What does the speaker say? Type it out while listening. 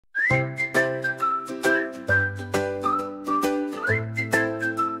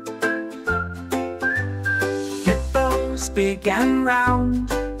big and round,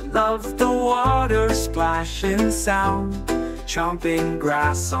 love the water splashing sound, chomping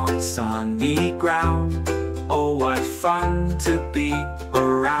grass on sunny ground. Oh, what fun to be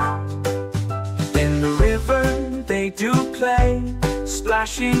around. In the river they do play,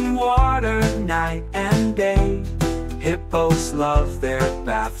 splashing water night and day. Hippos love their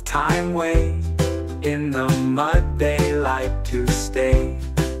bath time way, in the mud they like to stay.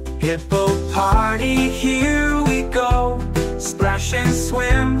 Hippo party, here we go, splash and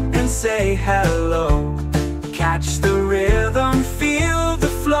swim and say hello. Catch the rhythm, feel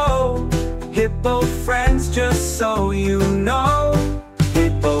the flow, hippo friends, just so you know.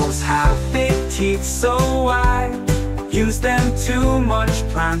 Hippos have big teeth so wide, use them to munch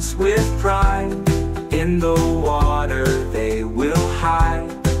plants with pride. In the water they will hide,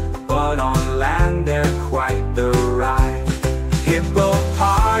 but on land they're quite the ride. Hippo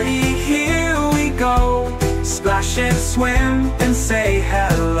party, here we go, splash and swim and say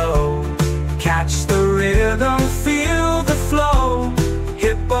hello. Catch the rhythm, feel the flow,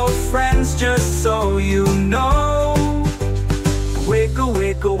 hippo friends, just so you know. Wiggle,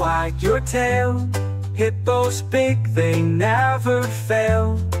 wiggle, wag your tail, hippos big, they never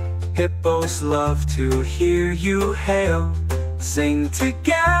fail. Hippos love to hear you hail, sing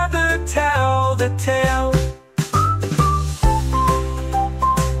together, tell the tale.